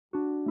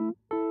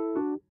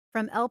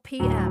From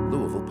LPM,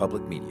 Louisville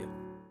Public Media.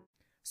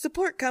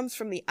 Support comes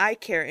from the Eye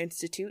Care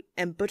Institute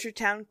and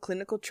Butchertown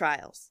Clinical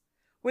Trials,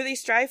 where they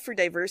strive for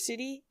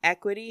diversity,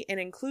 equity, and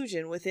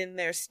inclusion within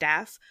their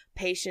staff,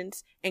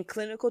 patients, and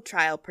clinical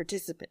trial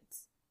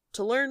participants.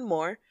 To learn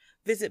more,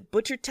 visit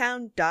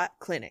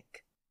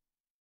butchertown.clinic.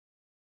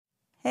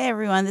 Hey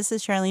everyone, this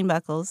is Charlene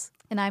Buckles.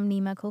 And I'm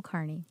Nima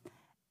Kulkarni.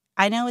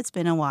 I know it's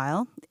been a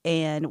while,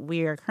 and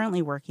we are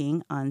currently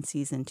working on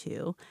season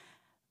 2.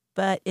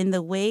 But in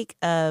the wake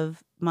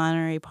of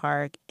Monterey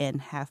Park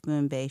and Half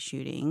Moon Bay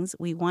shootings,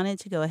 we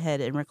wanted to go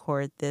ahead and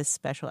record this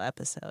special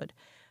episode.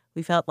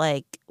 We felt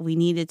like we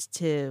needed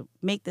to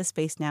make this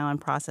space now and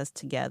process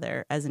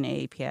together as an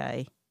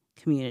AAPI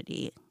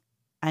community.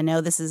 I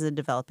know this is a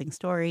developing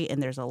story,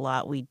 and there's a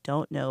lot we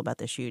don't know about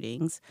the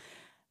shootings,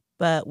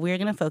 but we're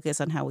going to focus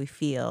on how we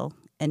feel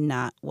and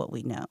not what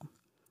we know.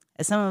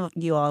 As some of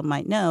you all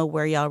might know,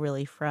 Where Y'all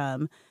Really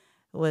From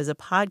was a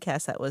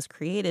podcast that was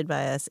created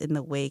by us in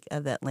the wake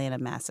of the Atlanta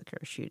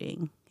massacre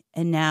shooting.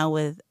 And now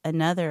with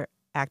another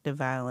act of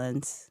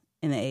violence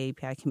in the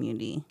AAPI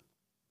community,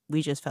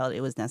 we just felt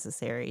it was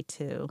necessary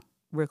to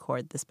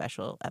record the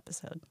special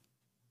episode.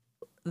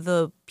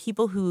 The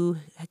people who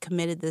had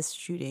committed these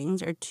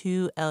shootings are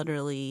 2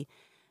 elderly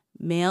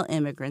male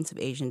immigrants of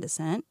Asian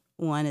descent.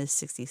 One is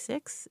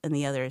 66 and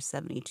the other is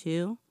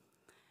 72.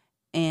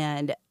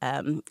 And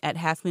at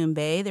Half Moon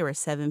Bay, there were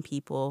 7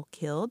 people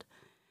killed.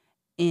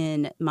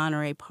 In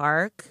Monterey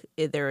Park,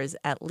 there was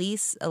at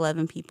least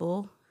 11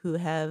 people who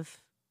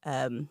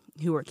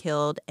were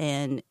killed,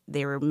 and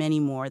there were many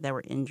more that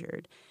were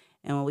injured.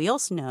 And what we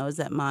also know is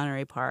that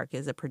Monterey Park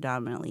is a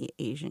predominantly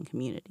Asian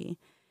community.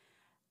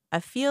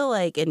 I feel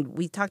like, and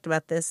we talked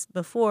about this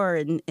before,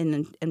 and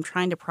I'm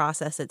trying to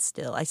process it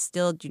still. I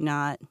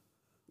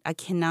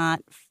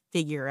cannot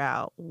figure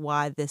out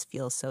why this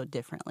feels so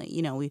differently.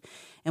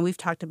 We've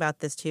talked about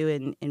this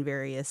too in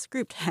various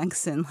group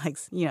texts and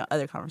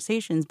other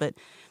conversations, but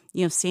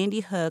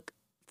Sandy Hook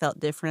felt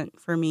different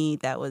for me.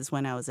 That was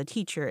when I was a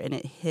teacher, and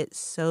it hit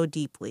so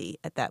deeply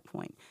at that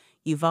point.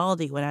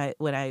 Uvalde, when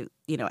I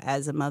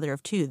as a mother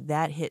of 2,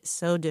 that hit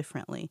so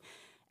differently.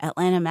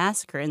 Atlanta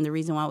massacre, and the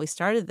reason why we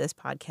started this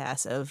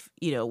podcast of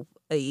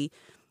a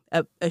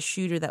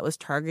shooter that was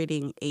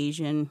targeting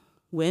Asian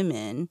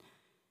women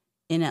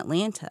in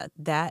Atlanta,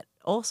 that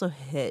also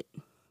hit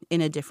in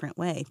a different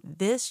way.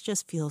 This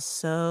just feels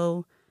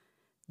so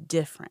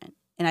different,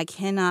 and I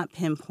cannot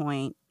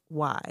pinpoint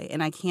why,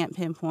 and I can't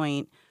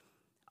pinpoint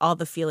all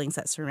the feelings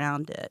that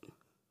surround it.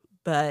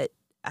 But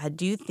I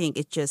do think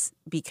it's just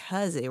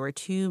because they were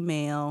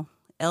 2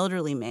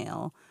 elderly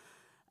male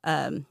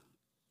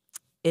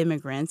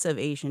immigrants of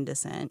Asian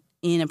descent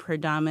in a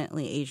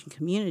predominantly Asian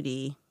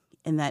community,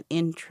 and that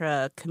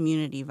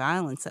intra-community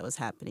violence that was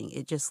happening,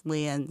 it just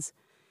lands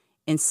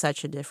in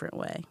such a different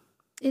way.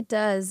 It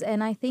does.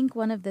 And I think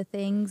one of the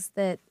things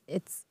that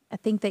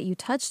you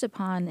touched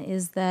upon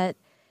is that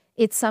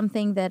it's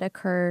something that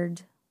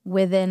occurred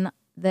within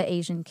the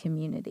Asian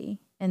community.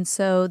 And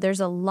so there's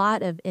a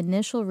lot of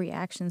initial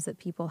reactions that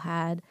people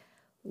had.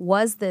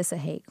 Was this a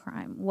hate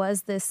crime?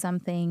 Was this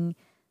something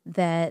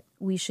that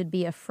we should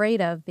be afraid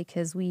of?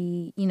 Because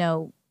we,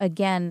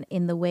 again,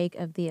 in the wake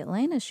of the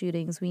Atlanta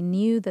shootings, we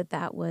knew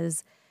that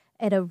was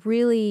at a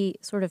really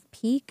sort of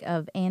peak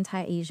of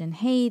anti-Asian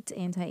hate,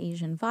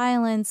 anti-Asian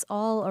violence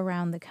all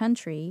around the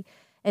country.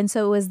 And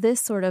so was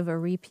this sort of a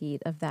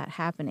repeat of that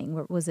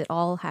happening? Was it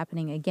all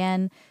happening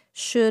again?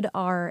 Should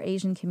our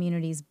Asian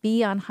communities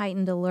be on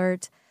heightened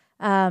alert?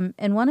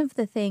 And one of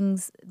the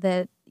things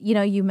that,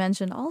 you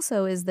mentioned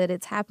also is that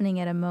it's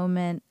happening at a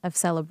moment of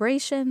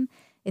celebration.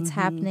 It's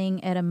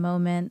happening at a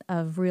moment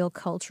of real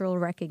cultural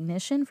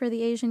recognition for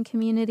the Asian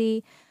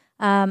community.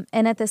 And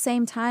at the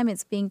same time,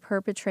 it's being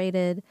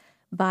perpetrated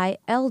by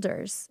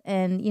elders.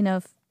 And,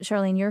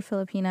 Charlene, you're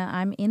Filipina,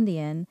 I'm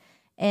Indian.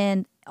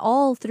 And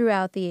all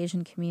throughout the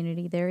Asian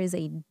community, there is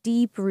a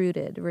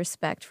deep-rooted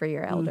respect for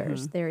your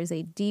elders. There is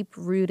a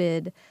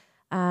deep-rooted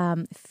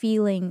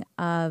feeling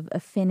of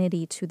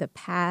affinity to the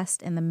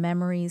past and the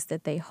memories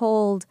that they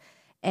hold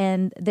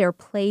and their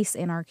place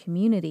in our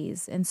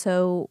communities. And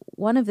so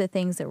one of the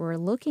things that we're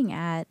looking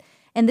at,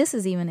 and this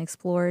is even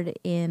explored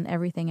in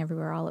Everything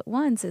Everywhere All at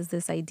Once, is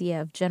this idea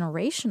of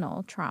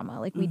generational trauma.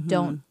 Like we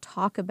don't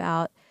talk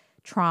about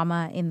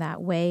trauma in that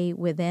way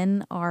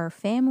within our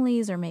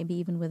families or maybe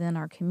even within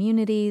our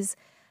communities.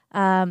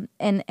 And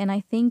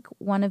I think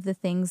one of the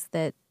things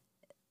that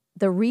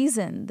the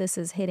reason this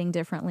is hitting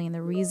differently and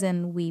the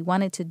reason we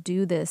wanted to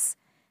do this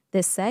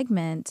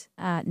segment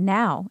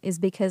now is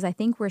because I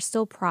think we're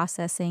still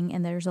processing,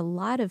 and there's a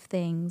lot of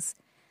things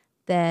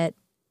that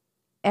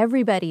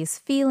everybody's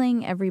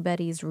feeling,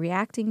 everybody's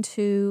reacting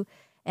to,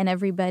 and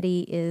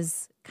everybody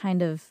is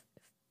kind of,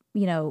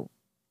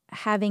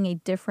 having a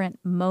different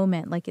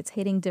moment, like it's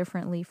hitting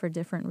differently for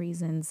different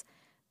reasons,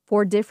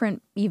 for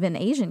different even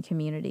Asian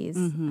communities,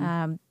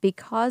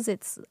 because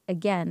it's,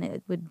 again,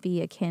 it would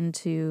be akin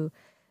to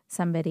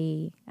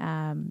somebody,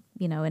 in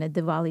a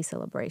Diwali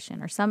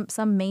celebration or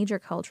some major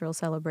cultural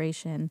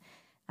celebration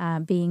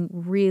being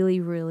really,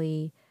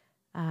 really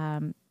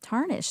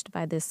tarnished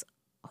by this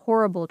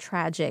horrible,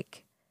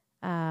 tragic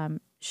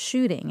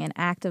shooting, an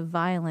act of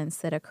violence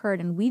that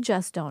occurred, and we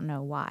just don't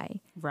know why.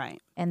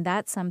 Right. And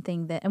that's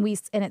something that,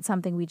 and it's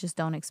something we just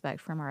don't expect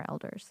from our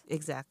elders.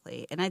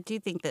 Exactly. And I do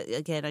think that,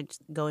 again,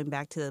 going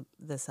back to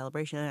the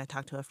celebration, I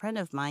talked to a friend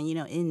of mine,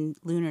 in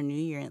Lunar New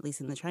Year, at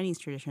least in the Chinese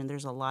tradition,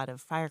 there's a lot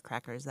of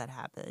firecrackers that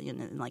happen.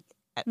 And like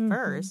at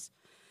first,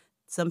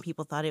 some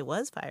people thought it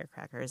was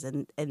firecrackers.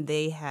 And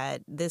they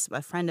had this,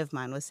 a friend of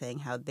mine was saying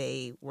how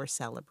they were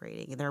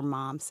celebrating. And their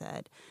mom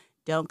said,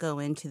 don't go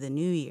into the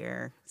new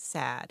year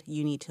sad.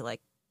 You need to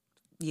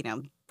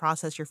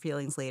process your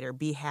feelings later,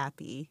 be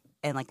happy,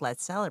 and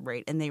let's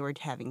celebrate. And they were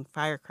having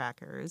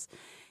firecrackers,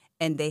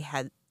 and they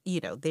had,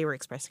 they were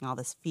expressing all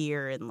this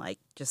fear and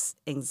just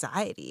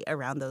anxiety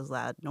around those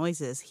loud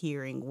noises,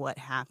 hearing what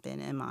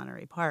happened in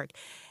Monterey Park.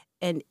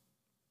 And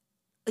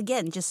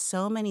again, just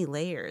so many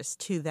layers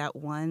to that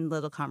one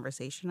little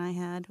conversation I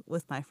had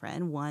with my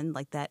friend. One,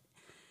 that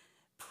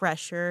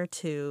pressure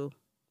to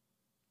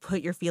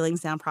put your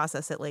feelings down,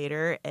 process it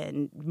later,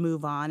 and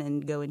move on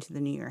and go into the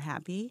new year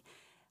happy.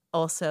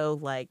 Also,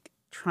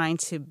 trying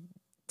to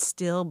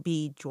still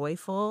be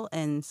joyful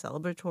and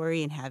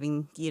celebratory and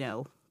having,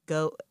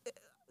 go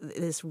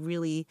this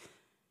really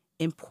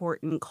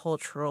important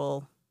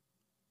cultural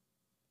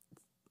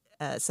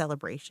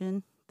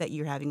celebration that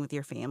you're having with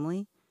your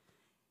family,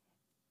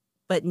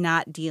 but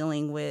not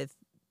dealing with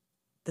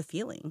the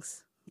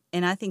feelings.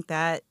 And I think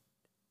that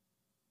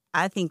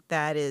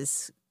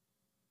is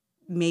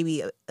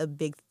maybe a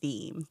big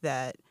theme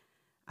that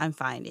I'm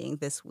finding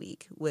this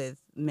week with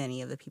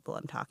many of the people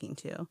I'm talking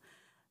to,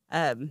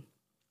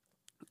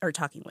 or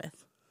talking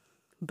with.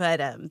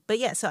 But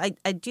yeah, so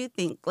I do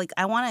think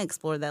I want to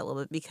explore that a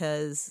little bit,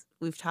 because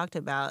we've talked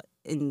about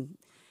in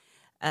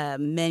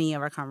many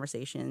of our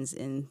conversations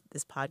in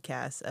this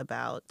podcast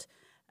about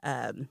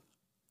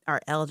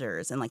our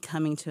elders and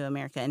coming to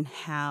America, and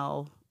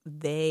how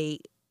they,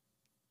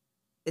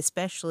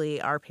 especially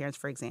our parents,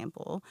 for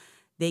example,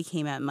 they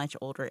came at a much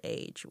older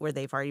age where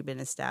they've already been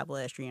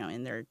established,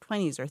 in their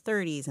 20s or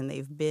 30s, and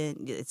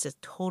it's a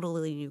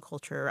totally new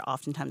culture,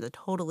 oftentimes a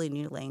totally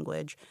new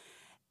language,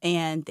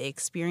 and they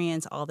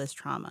experience all this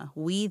trauma.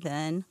 We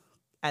then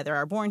either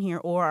are born here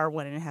or are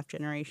 1.5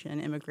 generation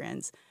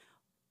immigrants,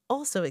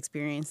 also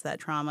experience that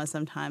trauma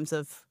sometimes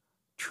of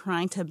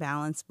trying to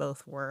balance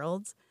both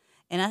worlds.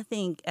 And I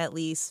think, at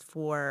least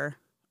for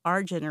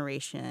our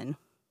generation,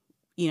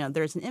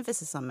 there's an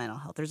emphasis on mental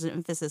health. There's an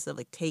emphasis of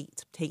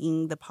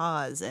taking the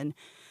pause and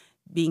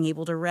being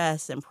able to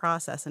rest and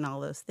process and all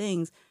those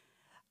things.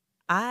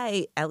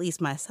 I, at least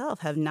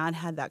myself, have not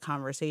had that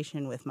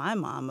conversation with my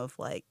mom of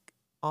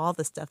all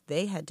the stuff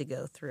they had to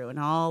go through and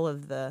all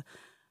of the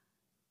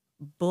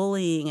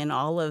bullying and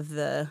all of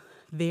the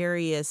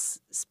various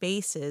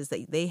spaces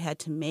that they had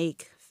to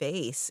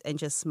face and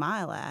just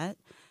smile at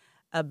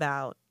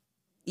about,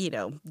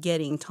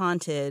 getting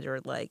taunted or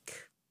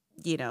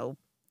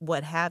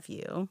what have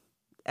you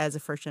as a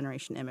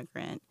first-generation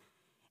immigrant,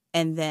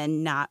 and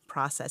then not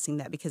processing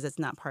that because it's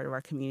not part of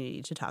our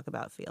community to talk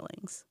about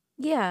feelings.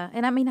 Yeah,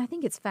 and I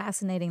think it's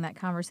fascinating, that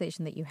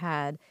conversation that you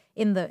had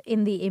in the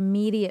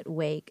immediate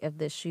wake of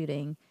this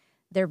shooting.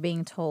 They're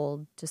being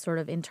told to sort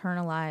of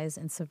internalize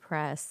and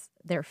suppress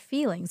their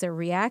feelings, their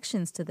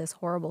reactions to this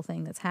horrible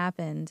thing that's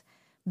happened,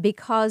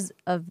 because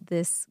of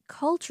this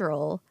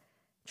cultural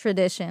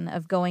tradition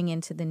of going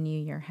into the new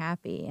year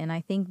happy. And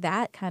I think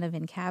that kind of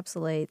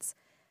encapsulates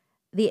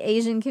the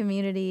Asian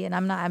community, and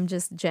I'm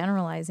just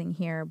generalizing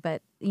here,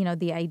 but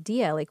the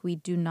idea, we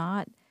do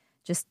not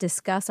just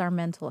discuss our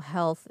mental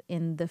health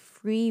in the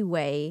free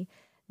way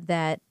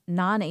that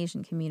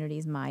non-Asian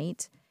communities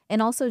might,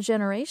 and also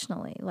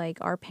generationally,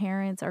 our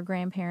parents, our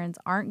grandparents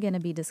aren't going to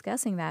be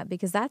discussing that,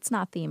 because that's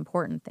not the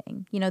important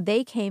thing.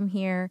 They came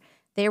here,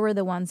 they were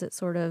the ones that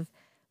sort of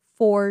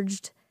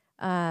forged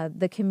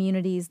the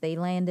communities. They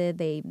landed,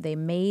 they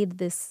made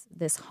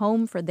this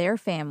home for their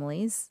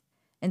families.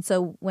 And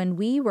so when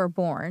we were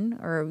born,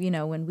 or,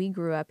 when we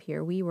grew up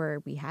here,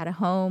 we had a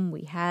home,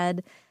 we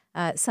had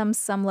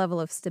some level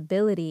of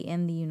stability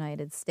in the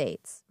United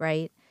States,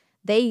 right?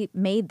 They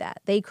made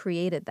that, they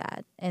created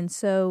that. And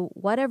so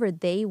whatever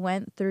they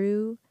went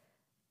through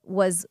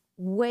was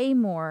way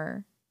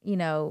more,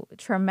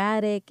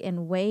 traumatic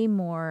and way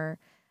more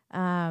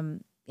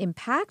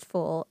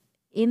impactful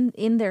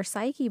in their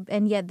psyche,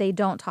 and yet they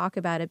don't talk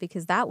about it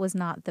because that was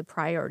not the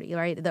priority,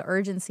 right? The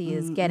urgency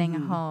is getting a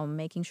home,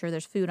 making sure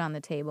there's food on the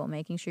table,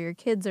 making sure your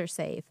kids are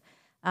safe,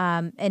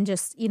 and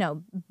just,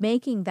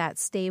 making that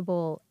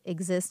stable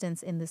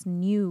existence in this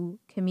new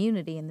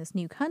community, in this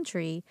new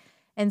country.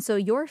 And so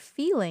your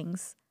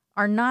feelings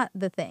are not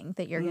the thing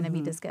that you're going to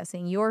be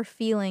discussing. Your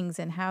feelings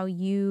and how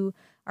you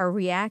are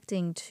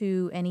reacting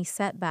to any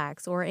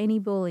setbacks or any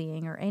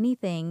bullying or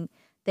anything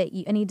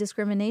any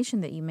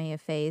discrimination that you may have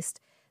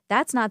faced,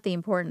 that's not the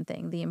important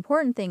thing. The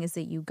important thing is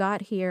that you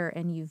got here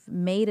and you've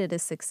made it a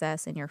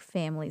success and your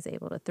family's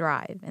able to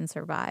thrive and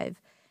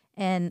survive.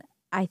 And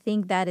I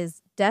think that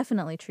is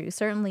definitely true,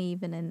 certainly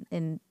even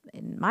in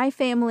my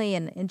family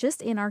and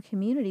just in our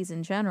communities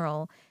in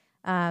general.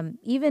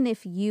 even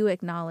if you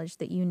acknowledge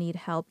that you need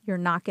help, you're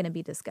not going to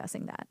be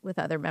discussing that with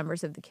other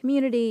members of the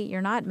community.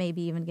 You're not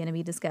maybe even going to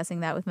be discussing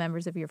that with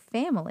members of your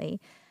family.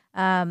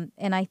 And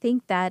I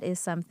think that is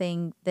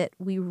something that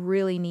we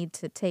really need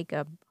to take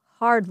a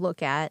hard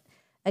look at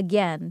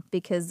again,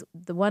 because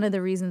one of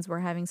the reasons we're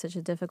having such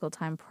a difficult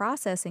time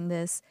processing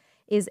this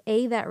is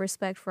A, that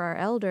respect for our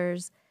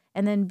elders,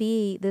 and then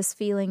B, this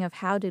feeling of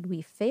how did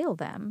we fail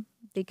them?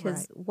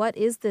 Because what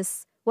is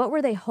this? What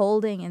were they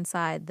holding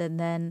inside that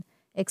then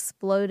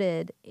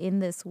exploded in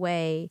this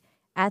way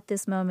at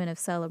this moment of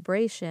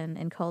celebration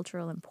and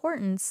cultural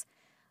importance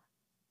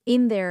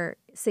in their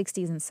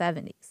 60s and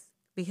 70s?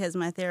 Because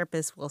my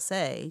therapist will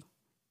say,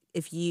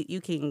 if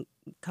you can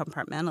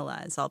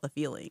compartmentalize all the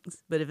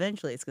feelings, but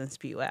eventually it's going to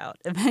spew out.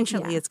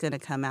 Eventually it's going to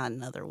come out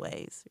in other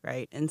ways,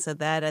 right? And so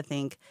that, I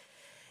think,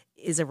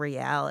 is a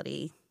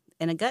reality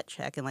and a gut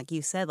check. And like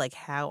you said, like,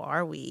 how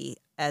are we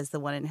as the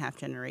 1.5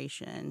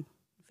 generation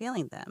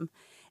failing them?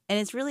 And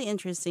it's really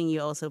interesting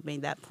you also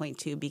made that point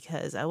too,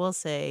 because I will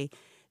say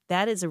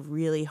that is a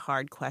really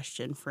hard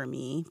question for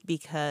me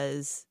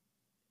because,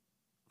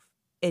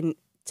 and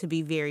to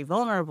be very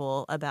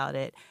vulnerable about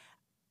it,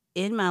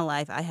 in my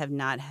life, I have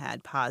not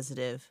had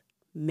positive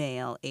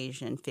male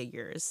Asian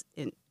figures.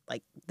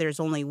 There's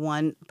only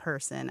one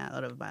person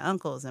out of my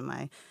uncles and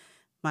my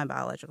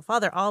biological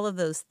father. All of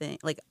those things,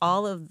 like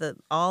all of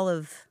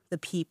the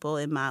people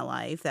in my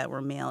life that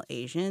were male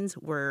Asians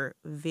were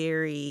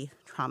very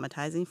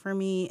traumatizing for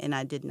me, and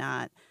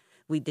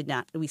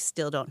we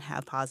still don't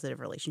have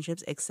positive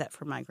relationships except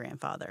for my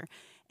grandfather.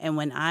 And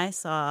when I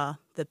saw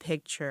the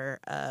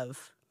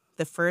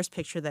first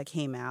picture that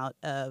came out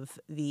of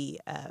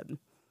the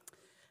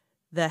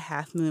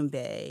Half Moon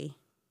Bay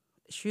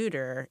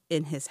shooter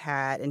in his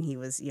hat, and he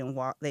was,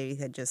 they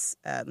had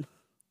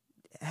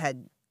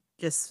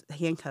just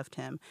handcuffed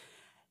him.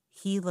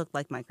 He looked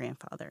like my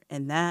grandfather,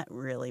 and that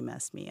really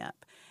messed me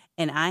up.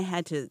 And I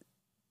had to,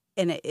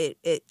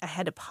 I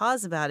had to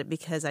pause about it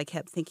because I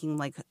kept thinking,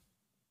 like,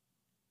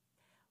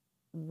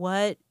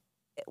 what?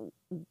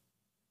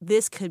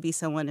 This could be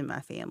someone in my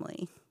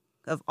family.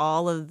 Of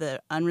all of the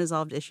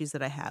unresolved issues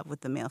that I have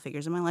with the male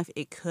figures in my life,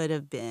 it could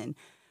have been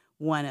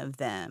one of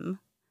them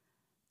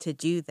to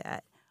do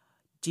that.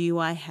 Do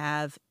I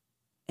have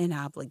an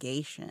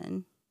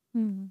obligation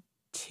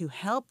to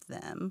help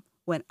them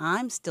when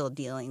I'm still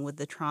dealing with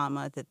the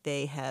trauma that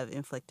they have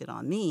inflicted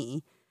on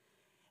me,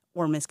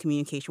 or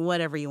miscommunication,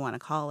 whatever you want to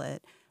call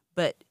it?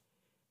 But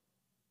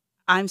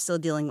I'm still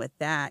dealing with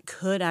that.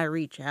 Could I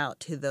reach out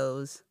to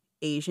those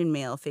Asian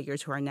male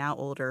figures who are now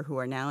older, who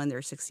are now in their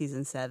 60s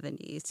and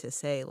 70s, to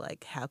say,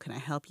 like, how can I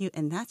help you?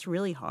 And that's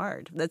really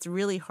hard. That's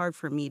really hard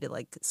for me to,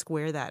 like,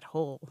 square that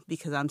hole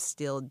because I'm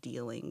still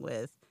dealing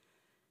with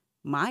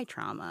my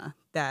trauma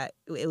that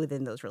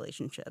within those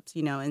relationships,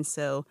 And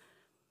so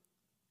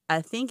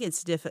I think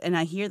it's difficult. And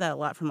I hear that a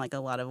lot from, like, a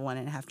lot of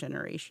 1.5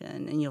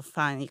 generation. And you'll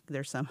find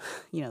there's some,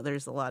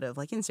 there's a lot of,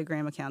 like,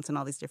 Instagram accounts and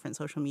all these different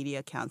social media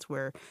accounts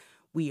where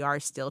we are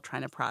still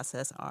trying to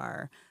process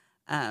our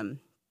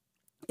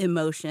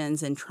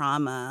emotions and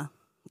trauma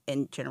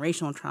and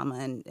generational trauma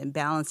and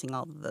balancing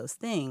all of those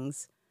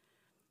things,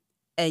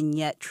 and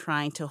yet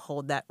trying to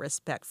hold that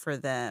respect for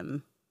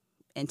them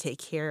and take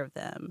care of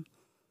them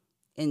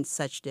in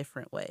such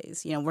different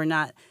ways. We're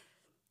not,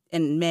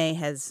 and May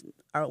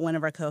one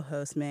of our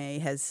co-hosts, May,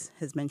 has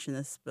mentioned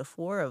this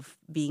before, of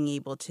being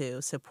able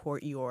to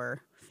support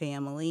your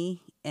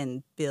family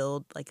and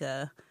build like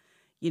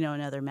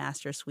another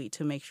master suite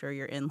to make sure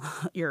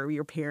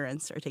your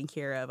parents are taken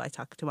care of. I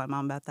talk to my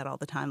mom about that all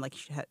the time. Like,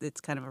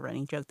 it's kind of a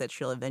running joke that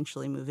she'll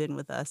eventually move in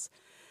with us.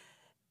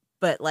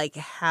 But, like,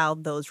 how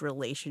those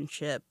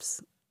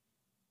relationships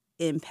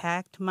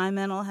impact my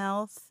mental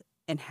health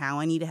and how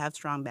I need to have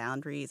strong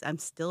boundaries, I'm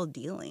still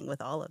dealing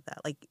with all of that.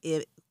 Like,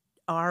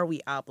 are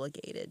we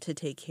obligated to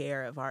take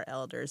care of our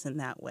elders in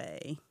that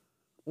way?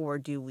 Or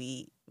do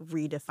we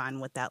redefine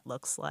what that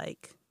looks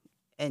like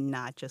and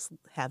not just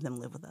have them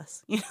live with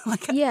us?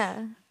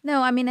 Yeah.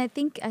 No, I mean, I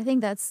think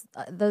that's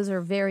those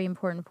are very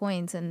important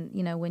points. And,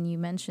 when you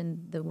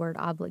mentioned the word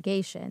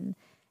obligation,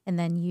 and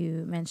then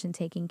you mentioned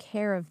taking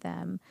care of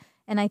them,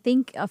 and I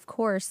think, of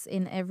course,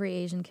 in every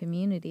Asian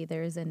community,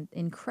 there is an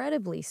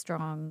incredibly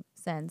strong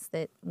sense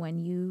that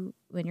when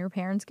your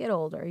parents get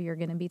older, you're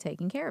going to be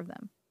taking care of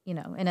them.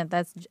 And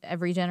that's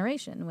every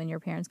generation. When your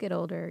parents get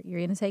older, you're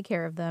going to take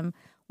care of them,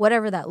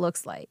 whatever that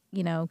looks like.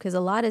 Because a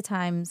lot of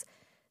times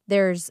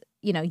there's,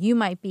 you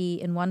might be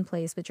in one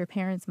place, but your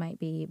parents might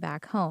be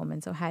back home.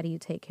 And so how do you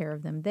take care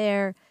of them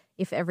there?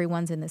 If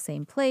everyone's in the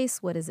same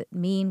place, what does it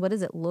mean? What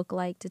does it look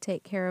like to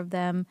take care of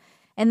them?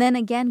 And then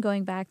again,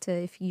 going back to,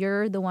 if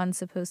you're the one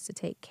supposed to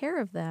take care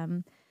of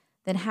them,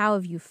 then how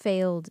have you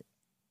failed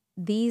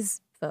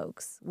these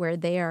folks where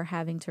they are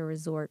having to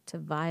resort to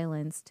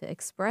violence to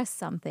express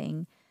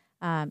something,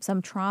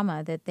 some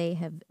trauma that they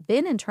have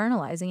been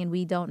internalizing and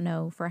we don't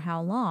know for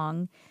how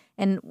long?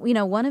 And,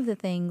 one of the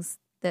things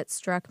that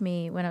struck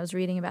me when I was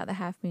reading about the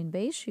Half Moon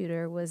Bay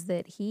shooter was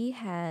that he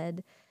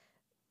had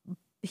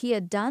he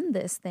had done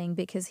this thing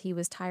because he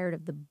was tired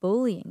of the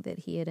bullying that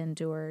he had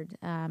endured.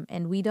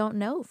 And we don't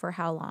know for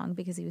how long,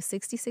 because he was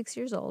 66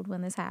 years old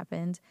when this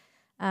happened.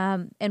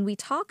 And we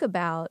talk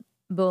about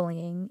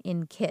bullying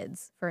in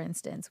kids, for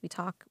instance. We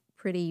talk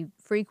pretty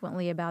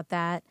frequently about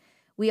that.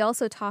 We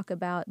also talk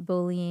about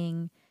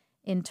bullying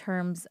in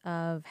terms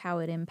of how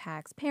it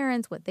impacts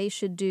parents, what they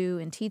should do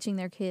in teaching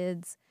their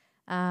kids,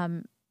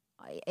 and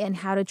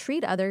how to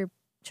treat other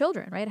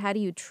children, right? How do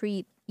you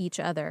treat each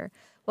other?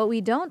 What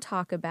we don't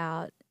talk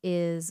about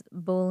is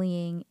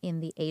bullying in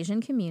the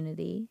Asian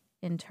community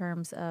in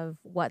terms of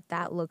what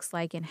that looks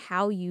like and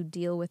how you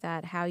deal with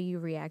that, how you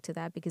react to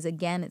that. Because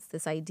again, it's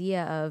this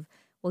idea of,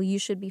 well, you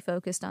should be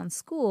focused on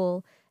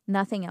school.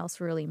 Nothing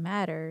else really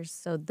matters.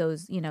 So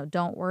those,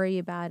 don't worry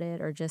about it,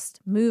 or just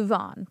move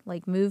on,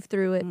 like move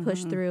through it,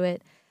 push through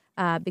it.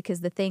 Because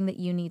the thing that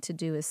you need to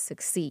do is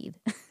succeed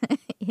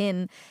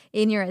in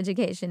your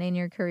education, in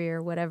your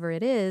career, whatever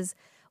it is.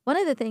 One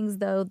of the things,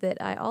 though,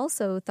 that I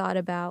also thought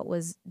about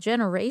was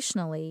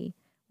generationally,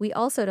 we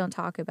also don't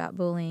talk about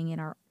bullying in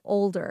our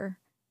older,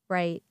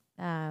 right,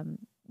 in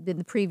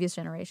the previous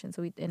generation.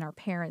 So in our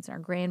parents and our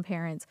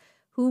grandparents,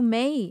 who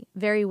may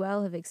very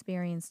well have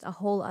experienced a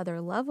whole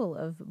other level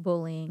of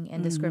bullying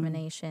and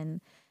discrimination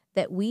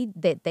that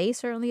they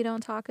certainly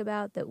don't talk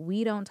about, that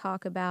we don't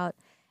talk about,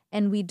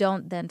 and we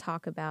don't then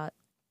talk about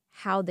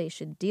how they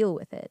should deal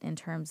with it in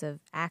terms of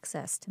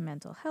access to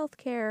mental health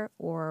care,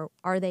 or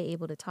are they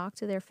able to talk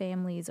to their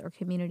families or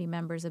community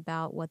members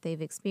about what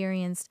they've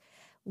experienced.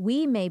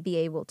 We may be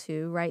able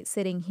to, right,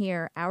 sitting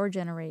here, our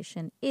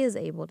generation is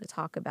able to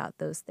talk about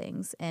those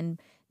things and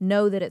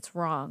know that it's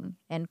wrong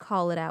and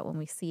call it out when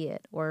we see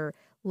it, or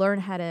learn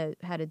how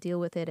to deal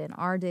with it in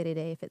our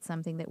day-to-day if it's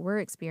something that we're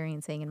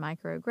experiencing in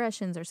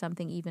microaggressions or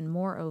something even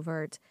more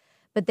overt.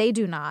 But they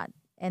do not.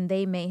 And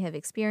they may have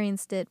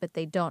experienced it, but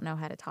they don't know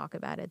how to talk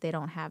about it. They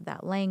don't have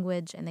that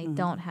language, and they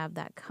don't have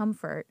that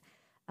comfort.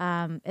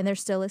 And there's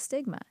still a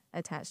stigma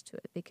attached to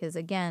it because,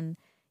 again,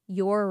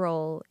 your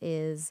role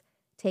is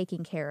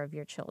taking care of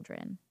your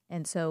children.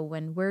 And so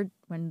when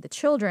the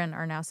children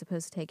are now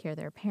supposed to take care of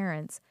their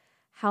parents,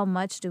 how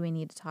much do we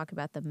need to talk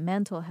about the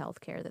mental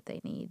health care that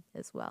they need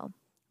as well?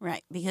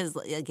 Right. Because,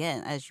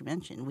 again, as you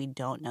mentioned, we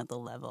don't know the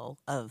level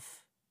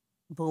of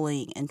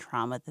bullying and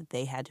trauma that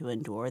they had to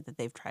endure, that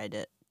they've tried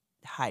to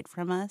hide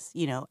from us.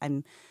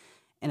 And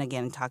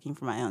again, talking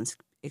from my own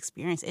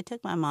experience, it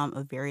took my mom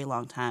a very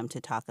long time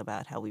to talk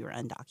about how we were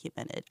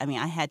undocumented. I mean,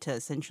 I had to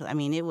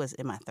it was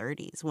in my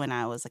 30s when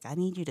I was like, I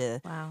need you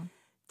to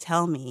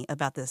tell me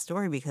about this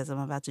story because I'm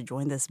about to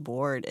join this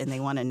board and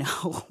they want to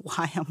know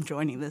why I'm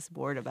joining this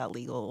board about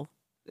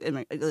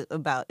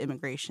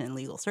immigration and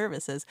legal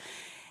services.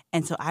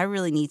 And so I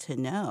really need to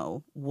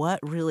know what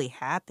really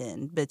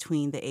happened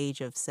between the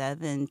age of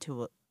 7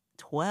 to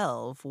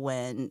 12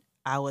 when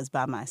I was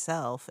by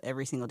myself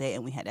every single day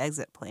and we had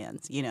exit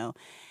plans,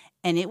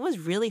 and it was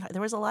really hard.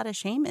 There was a lot of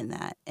shame in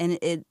that. And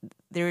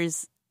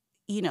there's,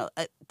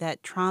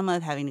 that trauma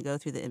of having to go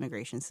through the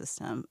immigration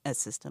system, a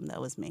system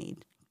that was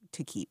made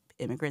to keep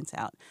immigrants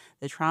out,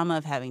 the trauma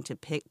of having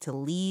to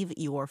leave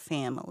your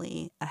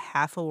family a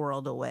half a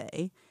world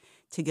away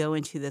to go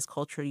into this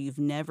culture you've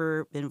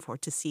never been before,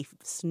 to see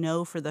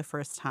snow for the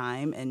first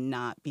time and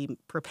not be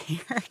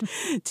prepared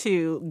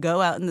to go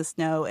out in the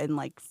snow and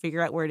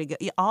figure out where to go.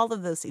 All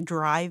of those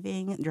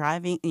driving,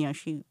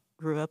 she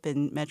grew up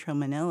in Metro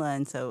Manila.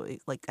 And so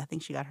I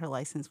think she got her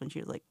license when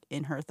she was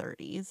in her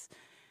 30s.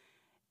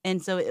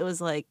 And so it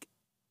was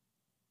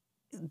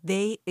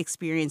they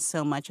experienced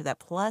so much of that.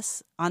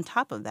 Plus, on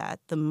top of that,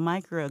 the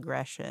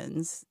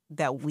microaggressions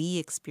that we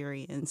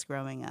experienced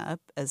growing up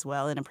as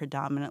well in a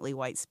predominantly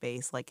white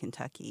space like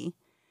Kentucky,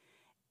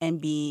 and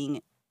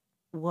being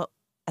what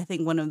I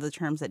think one of the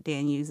terms that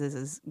Dan uses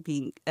is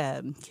being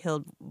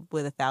killed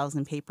with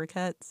 1,000 paper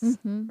cuts,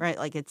 right?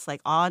 It's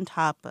on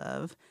top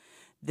of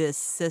this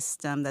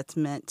system that's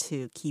meant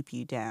to keep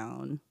you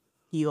down.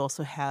 You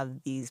also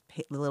have these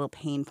little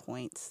pain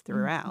points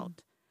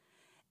throughout.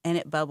 And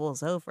it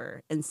bubbles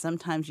over. And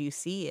sometimes you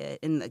see it,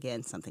 and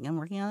again, something I'm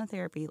working on in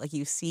therapy,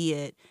 you see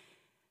it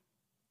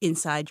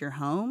inside your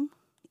home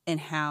and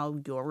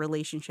how your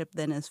relationship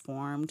then is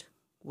formed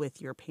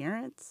with your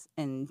parents,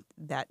 and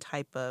that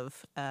type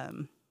of, I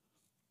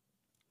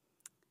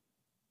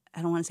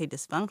don't want to say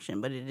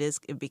dysfunction, but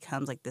it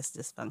becomes this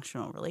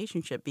dysfunctional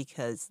relationship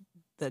because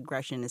the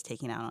aggression is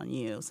taken out on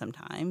you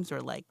sometimes, or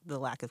the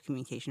lack of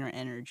communication or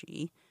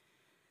energy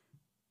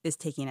is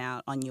taken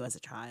out on you as a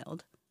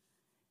child.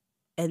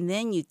 And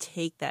then you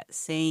take that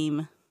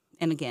same,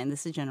 and again,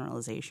 this is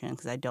generalization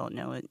because I don't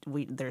know it.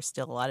 There's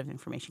still a lot of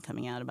information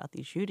coming out about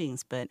these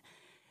shootings, but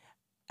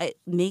it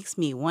makes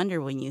me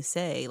wonder when you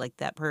say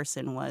that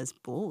person was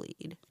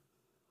bullied,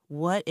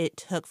 what it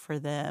took for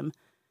them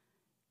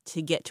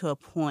to get to a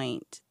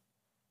point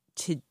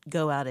to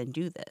go out and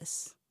do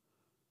this.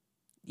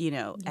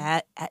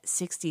 At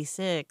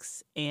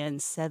 66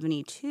 and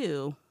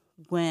 72,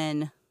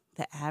 when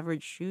the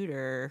average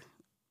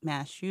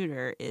mass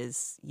shooter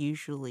is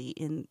usually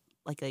in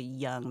a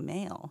young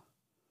male.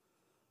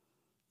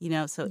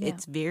 So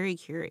it's very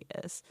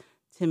curious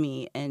to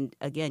me. And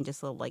again,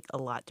 just a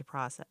lot to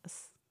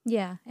process.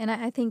 Yeah, and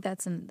I think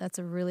that's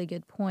a really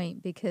good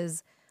point,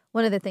 because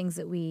one of the things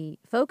that we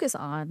focus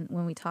on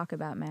when we talk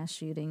about mass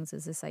shootings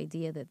is this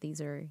idea that these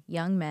are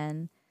young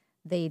men.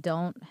 They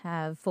don't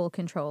have full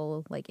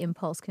control, like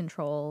impulse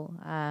control,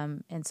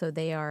 and so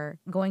they are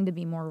going to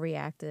be more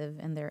reactive,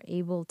 and they're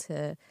able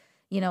to,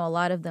 a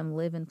lot of them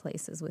live in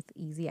places with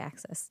easy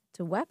access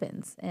to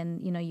weapons.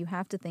 And, you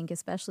have to think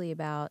especially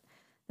about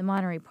the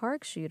Monterey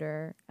Park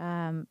shooter,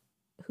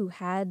 who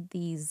had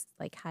these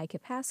like high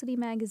capacity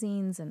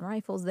magazines and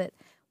rifles that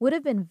would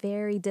have been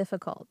very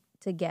difficult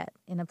to get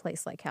in a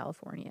place like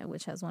California,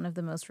 which has one of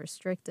the most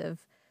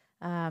restrictive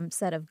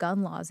set of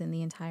gun laws in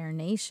the entire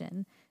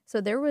nation.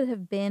 So there would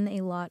have been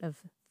a lot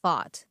of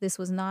thought. This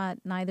was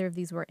neither of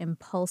these were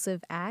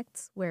impulsive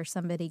acts where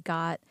somebody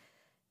got,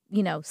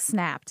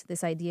 snapped.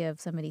 This idea of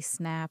somebody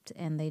snapped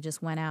and they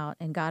just went out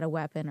and got a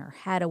weapon or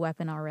had a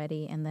weapon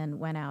already and then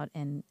went out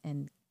and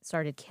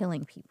started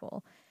killing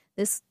people.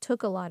 This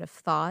took a lot of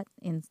thought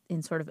in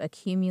sort of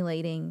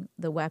accumulating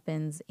the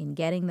weapons, in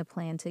getting the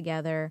plan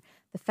together.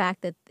 The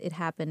fact that it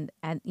happened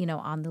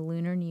on the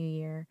Lunar New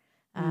Year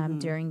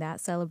during that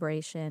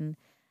celebration,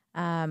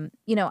 I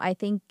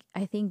think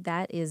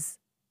that is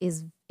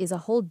a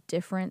whole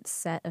different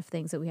set of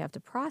things that we have to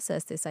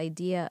process. This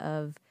idea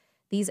of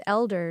these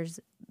elders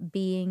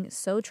being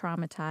so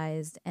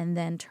traumatized and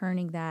then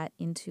turning that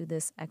into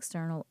this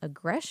external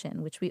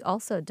aggression, which we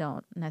also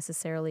don't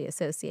necessarily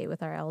associate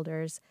with our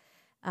elders.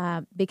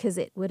 Because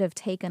it would have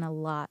taken a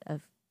lot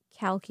of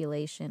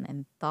calculation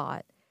and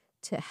thought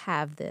to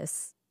have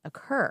this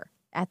occur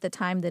at the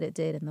time that it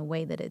did and the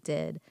way that it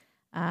did.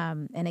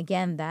 And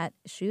again, that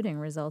shooting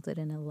resulted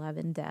in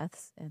 11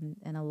 deaths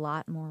and a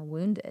lot more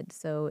wounded.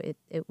 So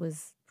it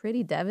was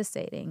pretty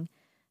devastating.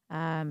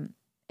 And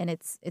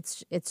it's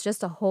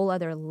just a whole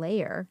other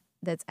layer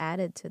that's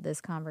added to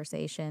this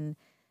conversation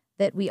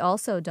that we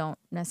also don't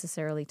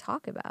necessarily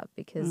talk about,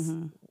 because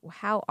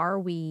how are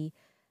we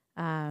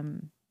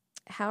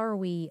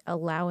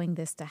allowing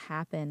this to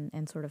happen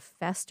and sort of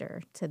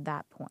fester to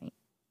that point?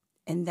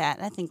 And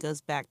that, I think,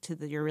 goes back to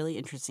your really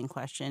interesting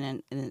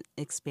question and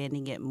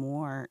expanding it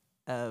more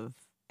of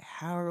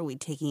how are we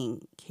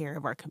taking care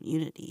of our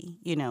community,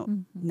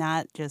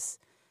 not just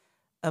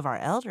of our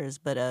elders,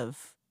 but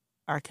of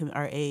our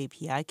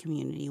AAPI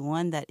community,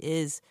 one that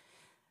is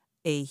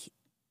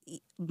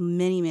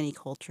many, many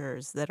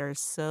cultures that are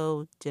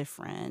so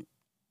different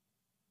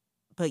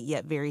but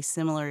yet very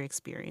similar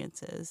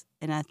experiences.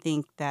 And I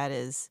think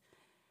that's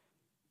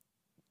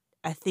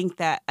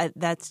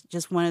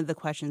just one of the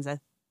questions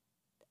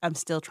I'm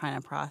still trying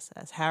to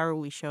process. How are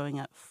we showing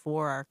up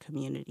for our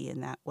community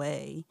in that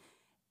way,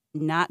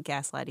 not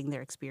gaslighting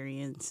their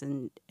experience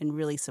and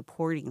really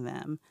supporting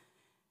them?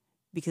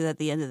 Because at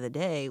the end of the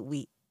day,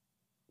 we're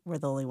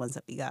the only ones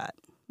that we got.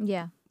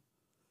 Yeah.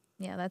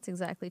 Yeah, that's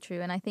exactly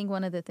true. And I think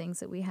one of the things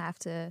that we have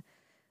to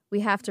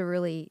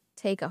really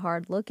take a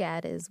hard look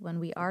at is when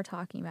we are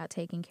talking about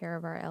taking care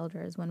of our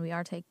elders, when we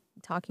are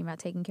talking about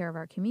taking care of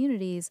our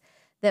communities,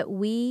 that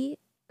we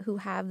who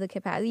have the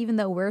capacity, even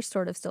though we're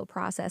sort of still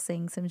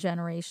processing some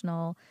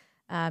generational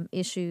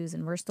issues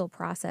and we're still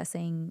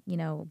processing,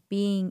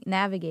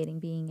 navigating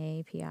being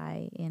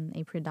AAPI in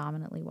a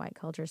predominantly white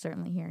culture,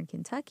 certainly here in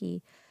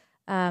Kentucky,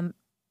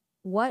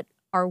 what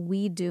are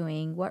we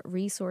doing? What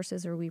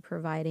resources are we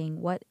providing?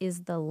 What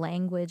is the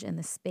language and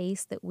the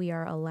space that we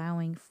are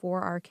allowing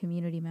for our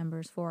community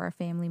members, for our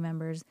family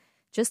members,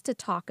 just to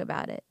talk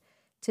about it,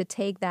 to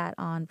take that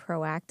on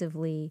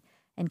proactively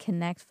and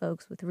connect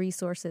folks with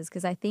resources?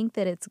 Because I think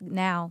that it's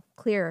now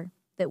clear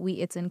that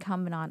it's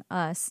incumbent on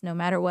us, no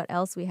matter what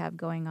else we have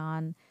going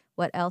on,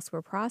 what else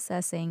we're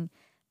processing,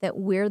 that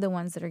we're the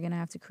ones that are going to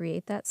have to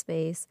create that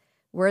space.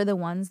 We're the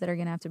ones that are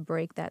going to have to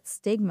break that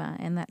stigma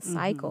and that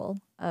cycle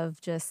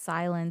of just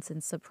silence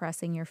and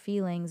suppressing your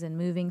feelings and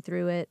moving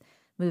through it,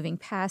 moving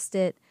past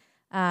it.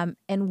 And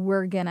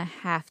we're going to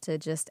have to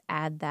just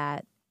add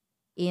that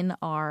in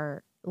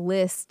our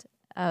list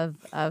of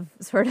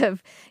sort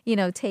of,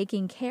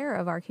 taking care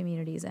of our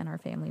communities and our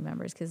family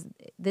members, because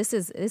this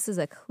is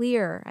a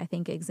clear, I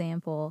think,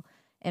 example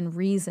and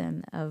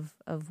reason of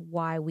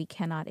why we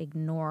cannot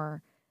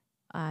ignore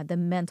the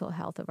mental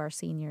health of our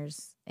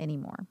seniors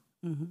anymore.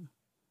 Mm-hmm.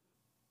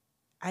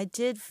 I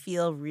did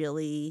feel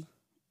really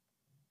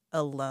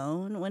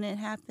alone when it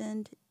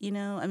happened,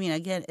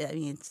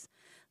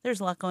 there's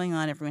a lot going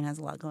on. Everyone has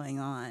a lot going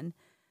on.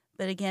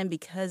 But again,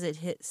 because it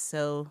hit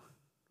so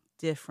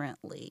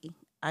differently,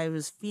 I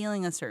was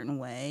feeling a certain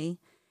way.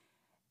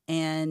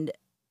 And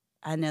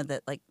I know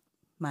that,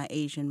 my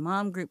Asian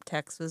mom group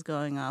text was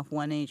going off,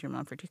 one Asian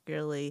mom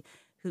particularly,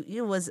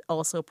 who was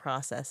also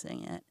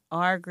processing it.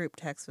 Our group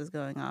text was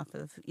going off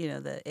of,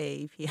 the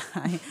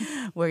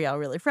AAPI, where y'all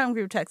really from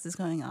group text is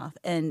going off.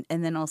 And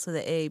then also the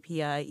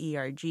AAPI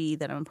ERG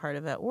that I'm a part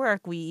of at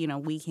work,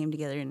 we came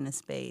together in a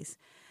space.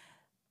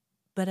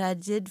 But I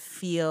did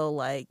feel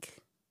like,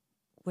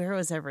 where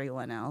was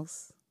everyone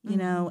else?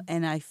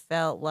 And I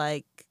felt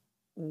like,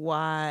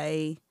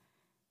 why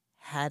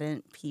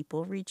hadn't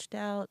people reached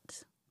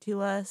out to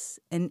us?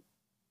 And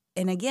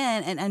and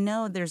again, and I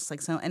know there's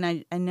like some, and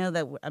I know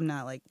that I'm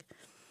not like,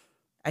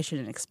 I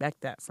shouldn't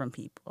expect that from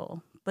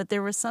people. But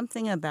there was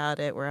something about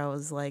it where I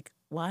was like,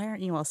 why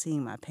aren't you all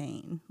seeing my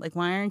pain? Like,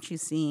 why aren't you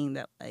seeing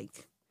that,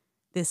 like,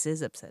 this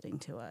is upsetting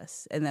to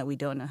us and that we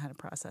don't know how to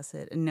process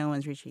it and no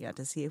one's reaching out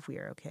to see if we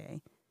are okay?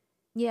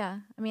 Yeah.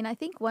 I mean, I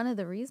think one of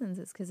the reasons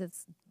is because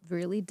it's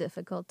really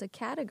difficult to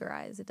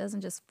categorize. It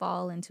doesn't just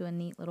fall into a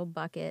neat little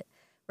bucket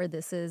where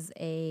this is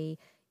a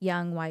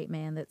young white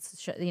man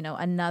that's,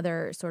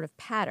 another sort of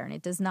pattern.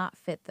 It does not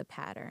fit the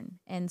pattern.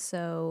 And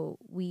so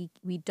we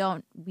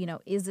don't,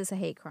 is this a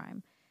hate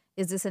crime?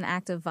 Is this an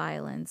act of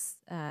violence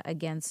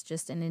against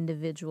just an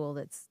individual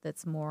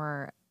that's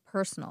more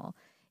personal?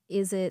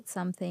 Is it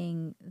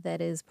something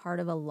that is part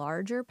of a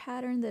larger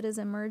pattern that is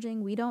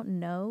emerging? We don't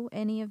know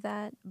any of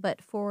that,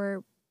 but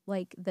for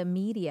like the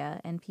media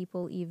and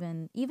people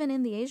even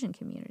in the Asian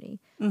community,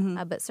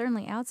 but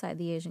certainly outside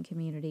the Asian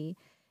community,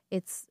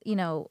 it's,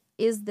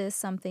 is this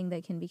something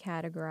that can be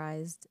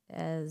categorized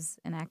as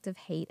an act of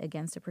hate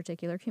against a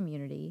particular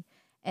community?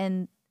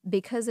 And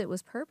because it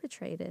was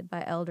perpetrated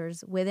by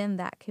elders within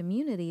that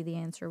community, the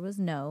answer was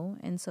no.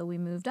 And so we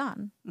moved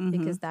on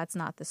because that's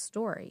not the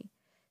story.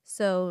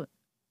 So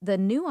the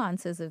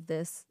nuances of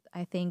this,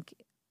 I think,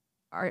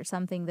 are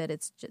something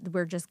that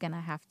we're just going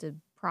to have to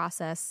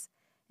process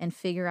and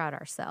figure out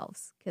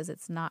ourselves because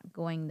it's not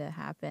going to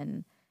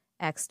happen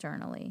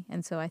externally.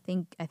 And so I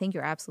think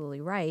you're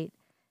absolutely right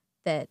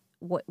that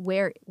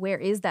where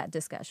is that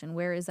discussion?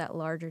 Where is that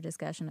larger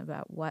discussion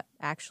about what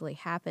actually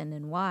happened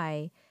and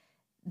why?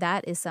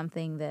 That is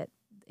something that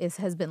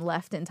has been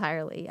left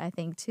entirely, I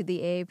think, to the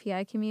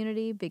AAPI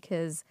community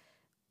because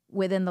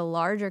within the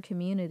larger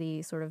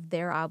community, sort of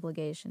their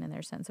obligation and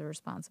their sense of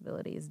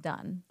responsibility is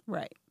done.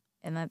 Right.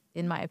 And that,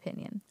 in my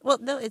opinion. Well,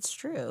 no, it's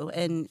true.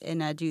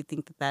 And I do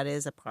think that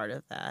is a part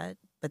of that.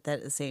 But that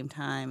at the same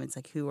time, it's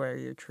like, who are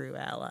your true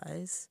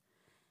allies?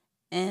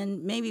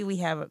 And maybe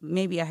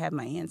I have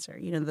my answer.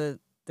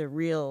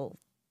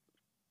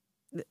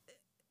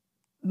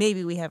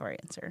 Maybe we have our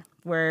answer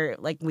where,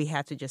 like, we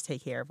have to just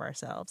take care of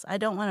ourselves. I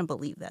don't want to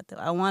believe that, though.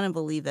 I want to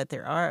believe that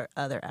there are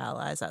other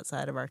allies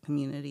outside of our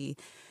community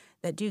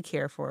that do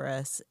care for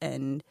us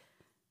and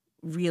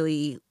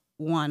really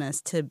want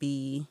us to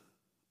be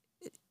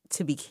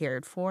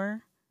cared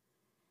for.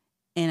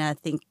 And I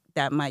think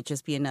that might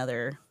just be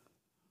another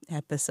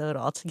episode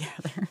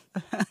altogether.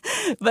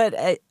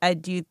 But I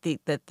do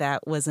think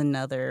that was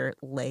another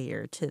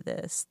layer to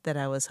this that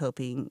I was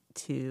hoping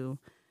to,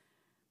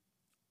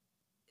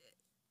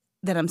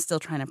 that I'm still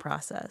trying to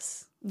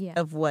process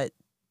of what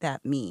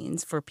that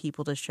means for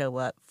people to show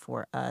up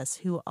for us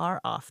who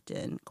are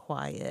often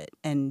quiet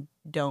and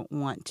don't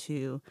want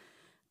to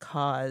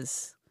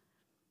cause,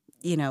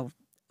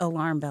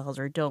 alarm bells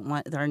or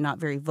they're not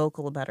very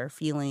vocal about our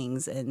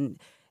feelings and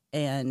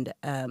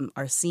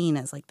are seen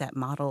as like that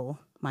model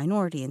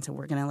minority. And so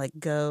we're going to like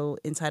go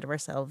inside of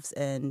ourselves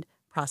and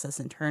process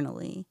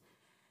internally.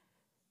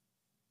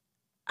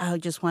 I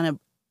just want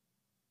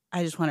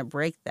to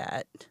break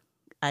that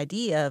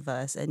idea of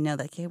us and know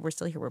that, okay, we're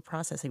still here, we're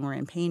processing, we're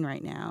in pain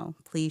right now.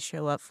 Please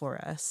show up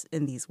for us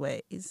in these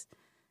ways.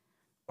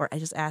 Or I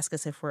just ask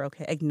us if we're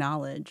okay.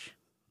 Acknowledge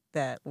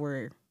that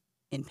we're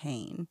in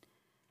pain.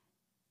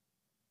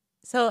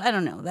 So I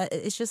don't know. That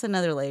it's just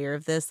another layer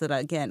of this that,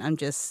 again, I'm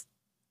just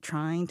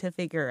trying to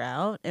figure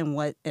out and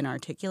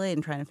articulate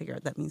and trying to figure out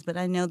what that means. But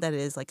I know that it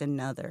is like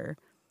another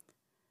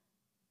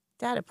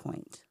data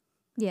point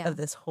of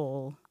this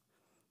whole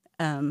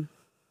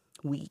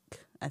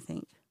week, I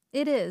think.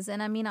 It is.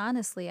 And I mean,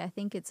 honestly, I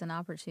think it's an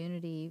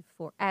opportunity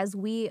for, as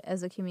we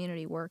as a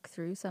community work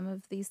through some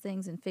of these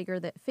things and figure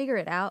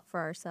it out for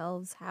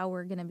ourselves, how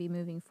we're going to be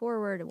moving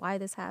forward, why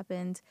this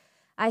happened.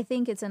 I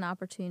think it's an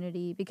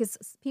opportunity because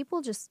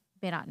people just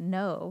may not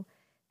know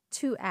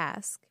to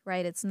ask,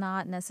 right? It's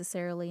not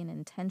necessarily an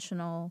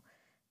intentional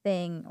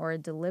thing or a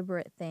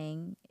deliberate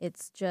thing.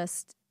 It's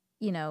just,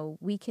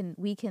 we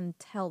can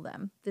tell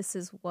them this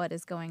is what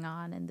is going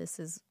on and this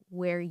is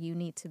where you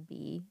need to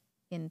be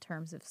in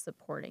terms of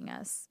supporting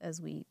us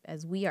as we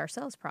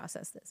ourselves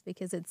process this,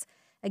 because it's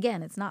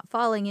not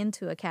falling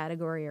into a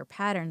category or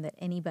pattern that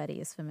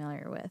anybody is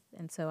familiar with.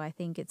 And so I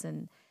think it's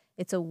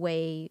a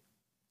way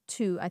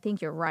to, I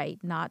think you're right,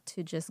 not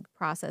to just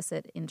process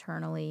it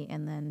internally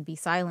and then be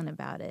silent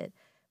about it,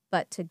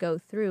 but to go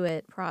through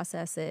it,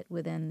 process it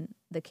within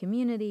the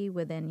community,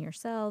 within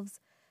yourselves,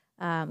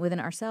 within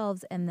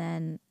ourselves, and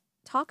then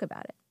talk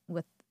about it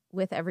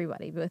with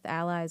everybody, with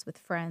allies, with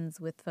friends,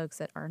 with folks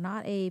that are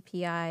not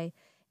AAPI,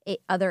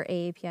 other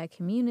AAPI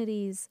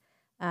communities,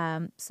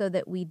 so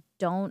that we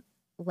don't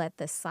let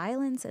the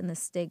silence and the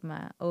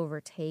stigma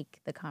overtake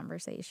the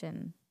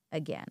conversation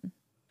again.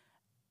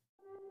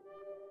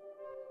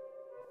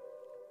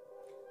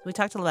 We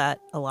talked a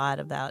lot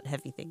about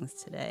heavy things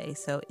today.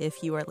 So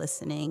if you are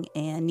listening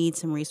and need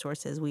some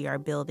resources, we are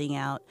building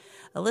out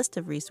a list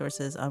of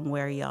resources on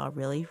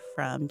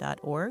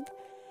whereyallreallyfrom.org.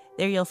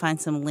 There you'll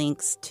find some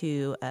links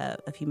to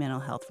a few mental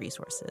health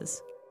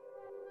resources.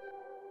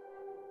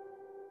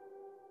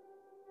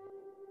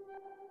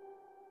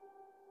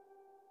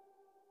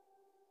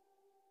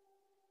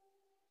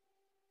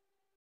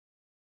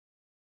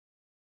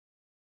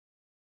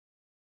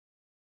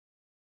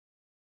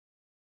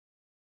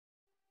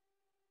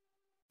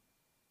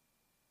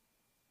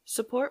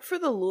 Support for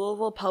the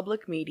Louisville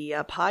Public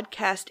Media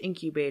podcast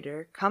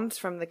incubator comes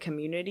from the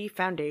Community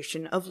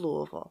Foundation of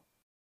Louisville,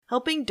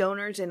 helping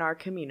donors in our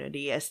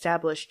community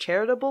establish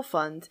charitable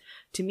funds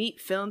to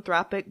meet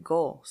philanthropic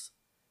goals,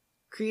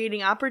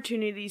 creating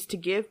opportunities to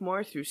give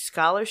more through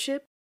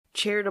scholarship,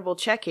 charitable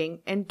checking,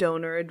 and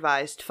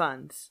donor-advised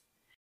funds,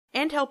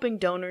 and helping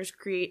donors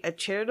create a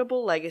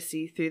charitable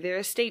legacy through their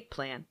estate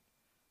plan.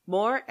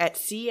 More at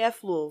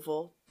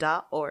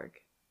cflouisville.org.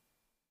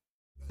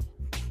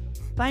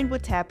 Find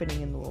what's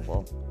happening in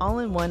Louisville, all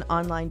in one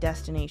online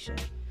destination.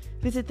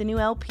 Visit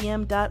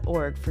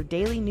thenewlpm.org for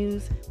daily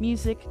news,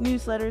 music,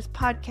 newsletters,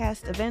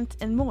 podcasts, events,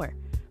 and more.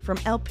 From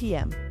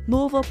LPM,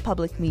 Louisville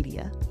Public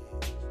Media.